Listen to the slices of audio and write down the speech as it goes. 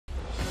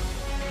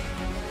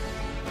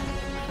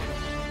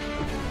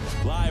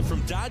Live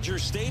from Dodger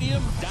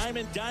Stadium,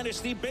 Diamond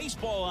Dynasty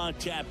Baseball on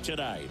tap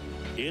tonight.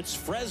 It's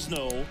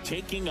Fresno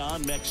taking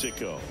on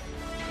Mexico.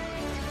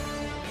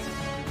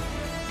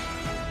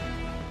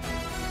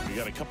 We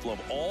got a couple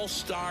of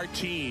all-star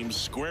teams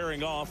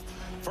squaring off.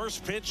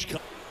 First pitch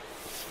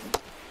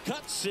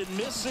cuts and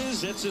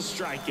misses. It's a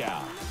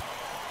strikeout.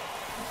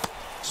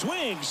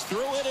 Swings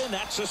through it, and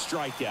that's a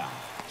strikeout.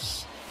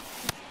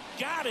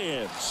 Got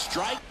him.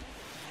 Strike.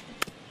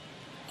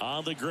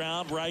 On the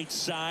ground, right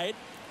side.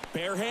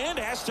 Bare hand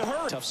has to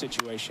hurt. Tough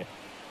situation.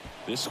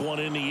 This one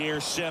in the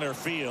air, center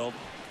field.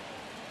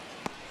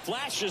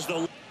 Flashes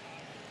the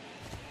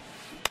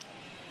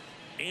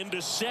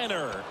into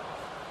center.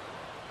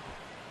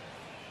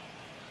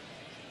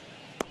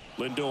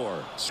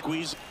 Lindor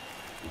squeeze.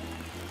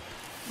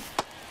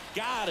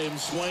 Got him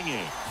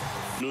swinging.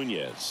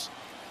 Nunez.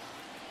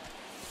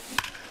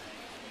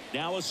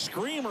 Now a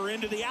screamer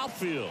into the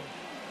outfield.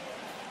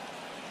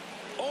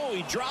 Oh,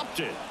 he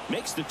dropped it.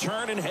 Makes the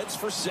turn and heads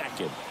for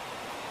second.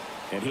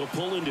 And he'll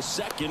pull into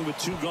second with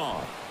 2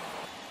 gone.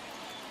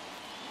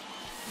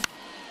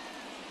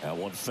 That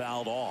one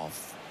fouled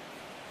off.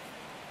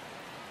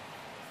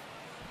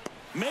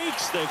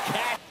 Makes the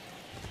catch.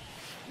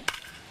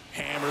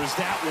 Hammers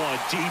that one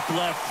deep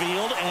left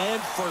field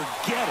and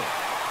forget it.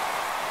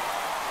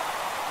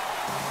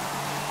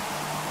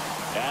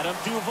 Adam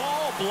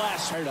Duvall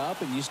blasts Fired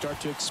up, and you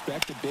start to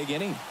expect a big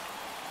inning.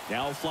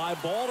 Now a fly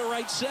ball to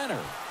right center.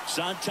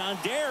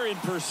 Santander in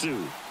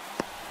pursuit.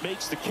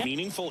 Makes the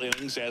meaningful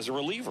innings as a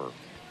reliever.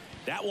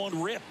 That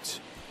one ripped.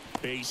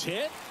 Base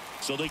hit.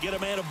 So they get a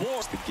man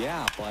aboard. The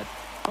gap, but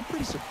I'm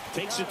pretty surprised.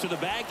 Takes it to the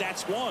bag.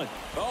 That's one.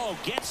 Oh,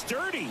 gets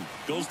dirty.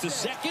 Goes to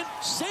second.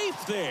 Safe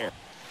there.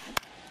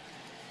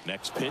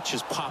 Next pitch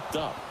is popped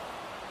up.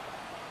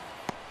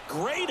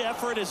 Great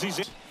effort as he's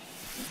in.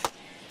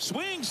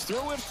 Swings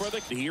through it for the.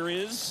 Here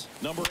is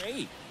number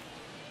 8.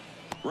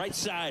 Right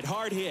side,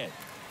 hard hit.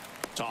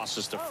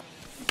 Tosses to.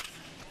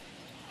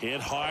 Hit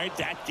hard.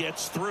 That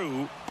gets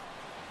through.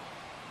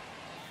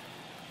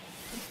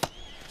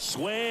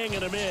 Swing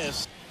and a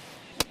miss.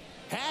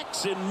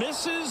 Hacks and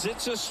misses.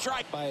 It's a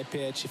strike. By a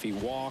pitch. If he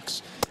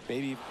walks,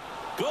 maybe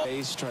go.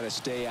 Base trying to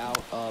stay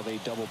out of a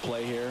double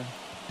play here.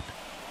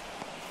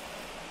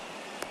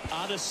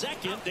 On the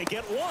second, they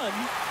get 1,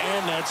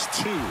 and that's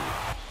 2.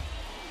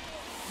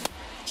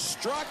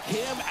 Struck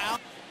him out.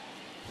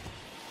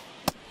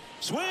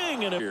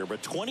 Swing and a here,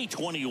 but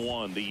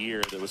 2021, the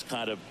year that was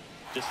kind of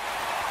just.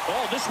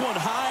 Oh, this one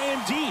high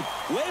and deep,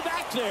 way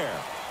back there.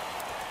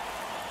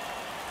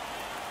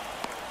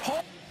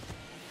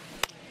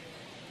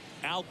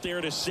 Out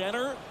there to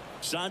center.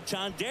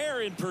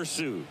 Santander in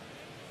pursuit.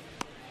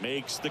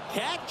 Makes the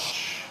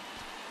catch.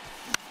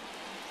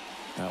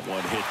 That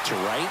one hit to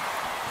right.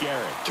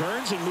 Garrett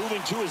turns and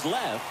moving to his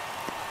left.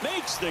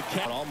 Makes the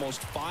catch. Almost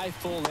 5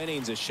 full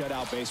innings of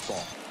shutout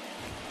baseball.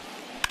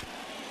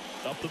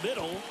 Up the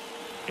middle.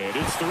 And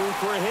it's through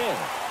for a hit.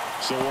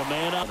 So a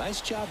man up. Nice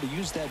job to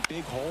use that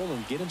big hole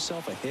and get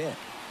himself a hit.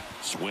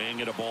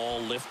 Swing at a ball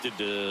lifted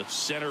to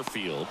center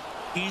field.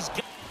 He's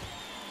got.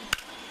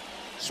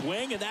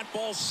 Swing, and that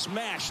ball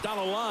smashed on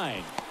a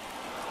line.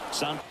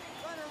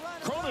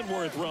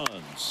 Cronenworth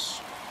runs.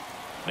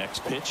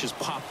 Next pitch is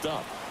popped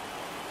up.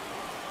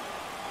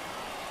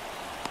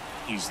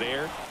 He's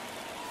there.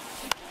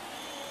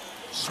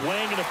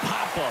 Swing and a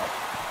pop-up.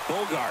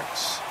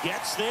 Bogarts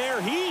gets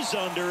there. He's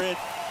under it.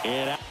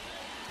 And out.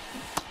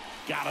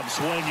 Got him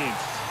swinging.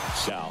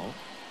 Sal.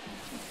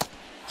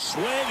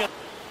 Swing.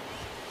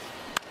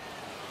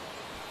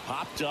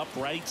 Popped up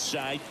right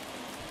side.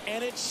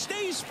 And it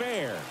stays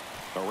fair.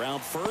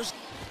 Around first.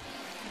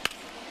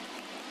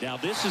 Now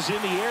this is in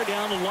the air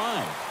down the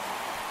line.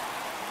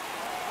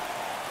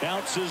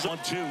 Bounces on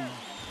 2.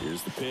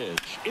 Here's the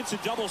pitch. It's a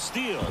double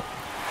steal.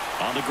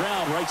 On the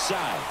ground, right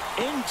side.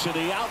 Into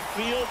the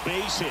outfield,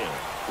 base hit.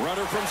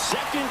 Runner from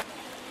second.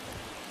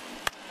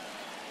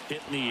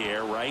 Hit in the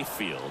air, right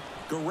field.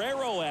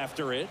 Guerrero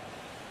after it.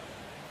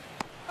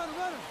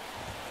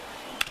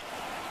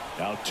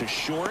 Out to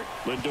short,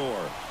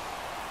 Lindor.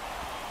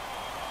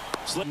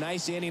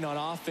 Nice inning on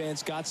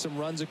offense. Got some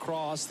runs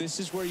across. This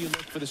is where you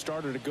look for the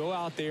starter to go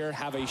out there,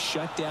 have a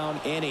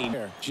shutdown inning.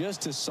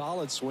 Just a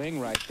solid swing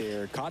right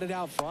there. Caught it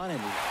out front.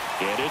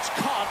 And it's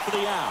caught for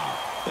the out.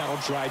 That'll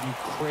drive you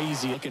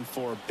crazy. Looking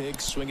for a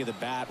big swing of the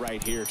bat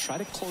right here. Try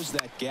to close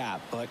that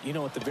gap. But, you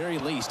know, at the very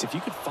least, if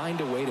you could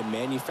find a way to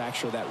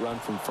manufacture that run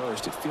from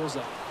first, it feels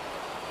like.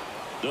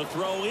 The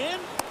throw in.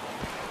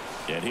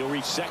 And he'll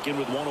reach second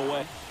with 1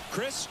 away.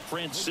 Chris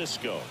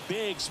Francisco.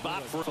 Big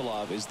spot for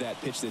love is that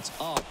pitch that's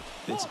up,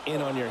 that's in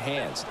on your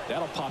hands.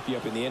 That'll pop you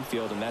up in the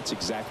infield, and that's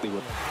exactly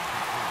what.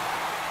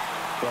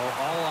 Well,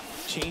 all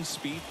change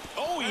speed.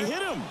 Oh, he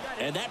hit him,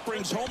 and that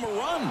brings home a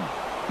run.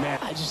 Man,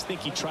 I just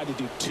think he tried to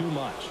do too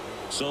much.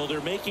 So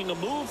they're making a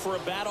move for a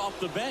bat off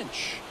the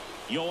bench.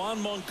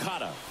 Yoan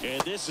Moncada, and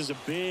this is a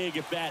big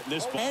at bat in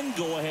this ball. And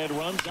go ahead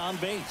runs on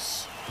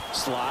base.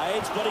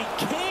 Slides, but he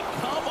can't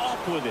come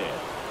up with it.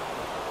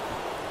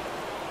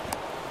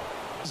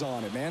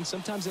 On it, man.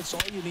 Sometimes that's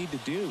all you need to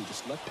do.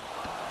 Just let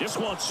This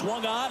one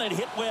swung on and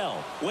hit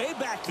well. Way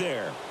back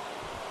there.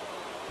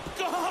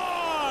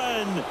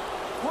 Gone!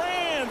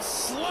 Grand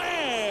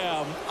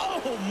slam!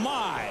 Oh,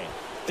 my!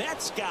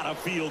 That's gotta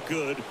feel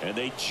good. And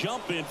they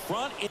jump in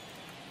front.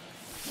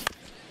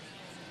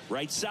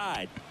 Right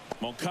side.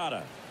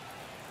 Moncada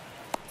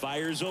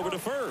fires over to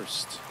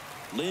first.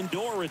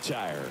 Lindor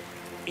retired.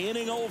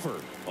 Inning over,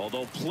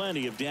 although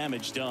plenty of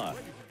damage done.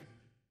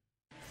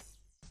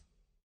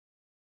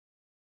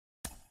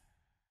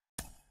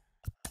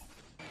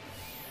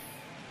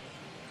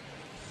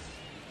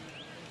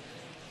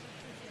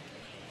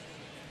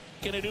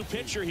 And a new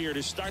pitcher here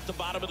to start the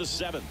bottom of the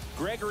seventh.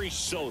 Gregory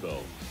Soto.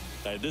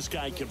 And this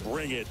guy can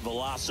bring it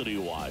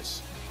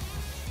velocity-wise.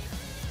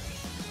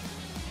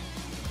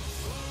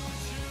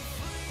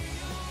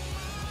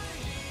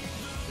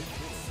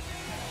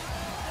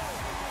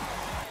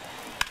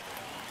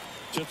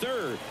 To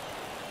third.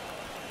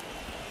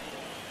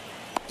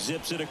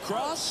 Zips it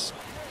across.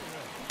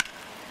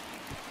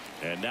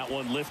 And that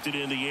one lifted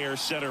in the air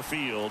center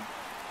field.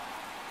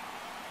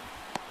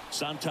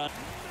 Santana.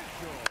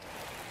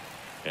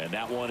 And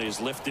that one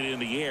is lifted in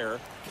the air.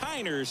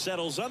 Kiner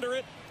settles under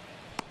it.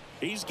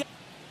 He's got.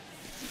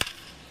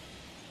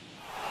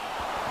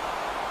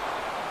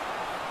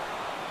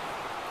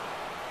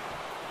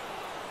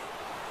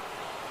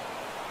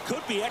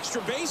 Could be extra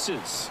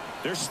bases.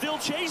 They're still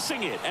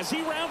chasing it as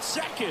he rounds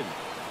second.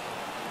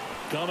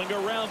 Coming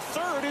around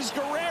third is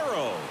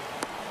Guerrero.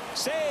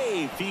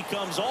 Save. He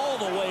comes all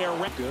the way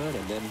around. Good,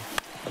 and then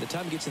by the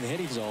time he gets in the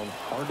hitting zone,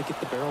 hard to get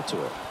the barrel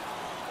to it.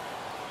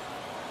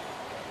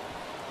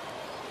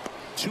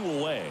 2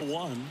 away.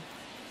 1.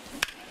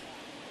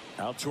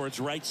 Out towards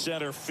right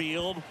center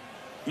field.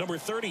 Number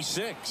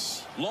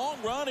 36.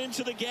 Long run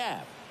into the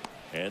gap.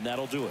 And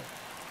that'll do it.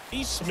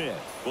 E. Smith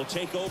will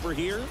take over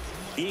here.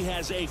 He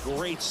has a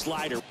great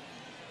slider.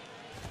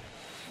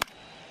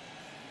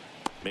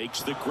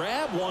 Makes the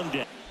grab. 1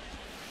 down.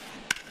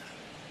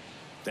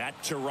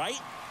 That to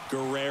right.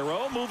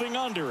 Guerrero moving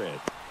under it.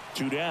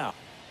 2 down.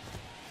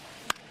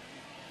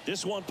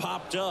 This one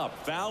popped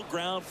up. Foul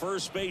ground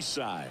first base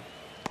side.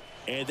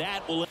 And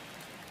that will.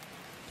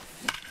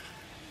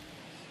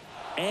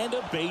 And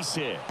a base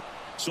hit.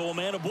 So a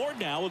man aboard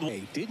now with.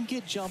 He didn't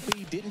get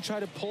jumpy, didn't try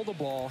to pull the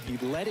ball. He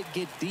let it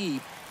get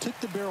deep, took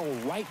the barrel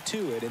right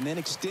to it, and then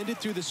extended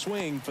through the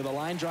swing for the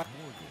line drive.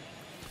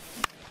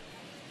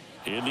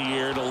 In the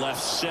air to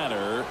left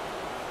center.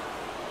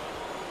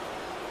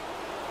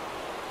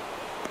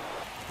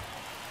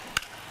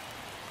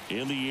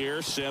 In the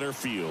air center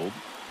field.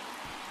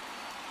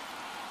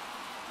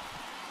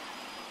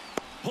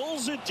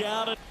 Pulls it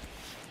down.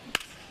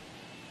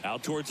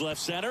 Out towards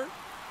left center.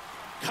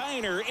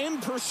 Kiner in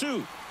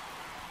pursuit.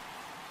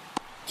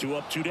 2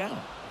 up, 2 down.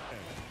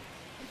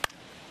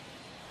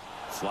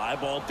 Fly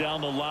ball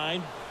down the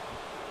line.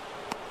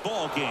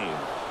 Ball game.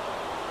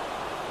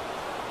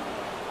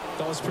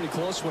 That was a pretty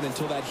close one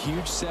until that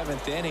huge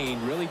 7th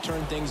inning really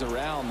turned things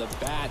around. The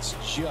bats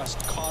just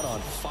caught on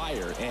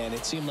fire, and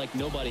it seemed like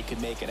nobody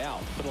could make it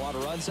out. Put a lot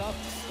of runs up,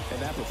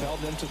 and that propelled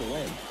them to the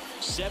win.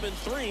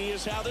 7-3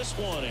 is how this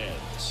one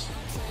ends.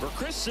 For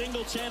Chris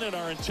Singleton and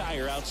our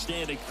entire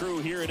outstanding crew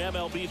here at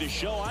MLB The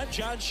Show, I'm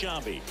John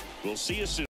Shambi. We'll see you soon.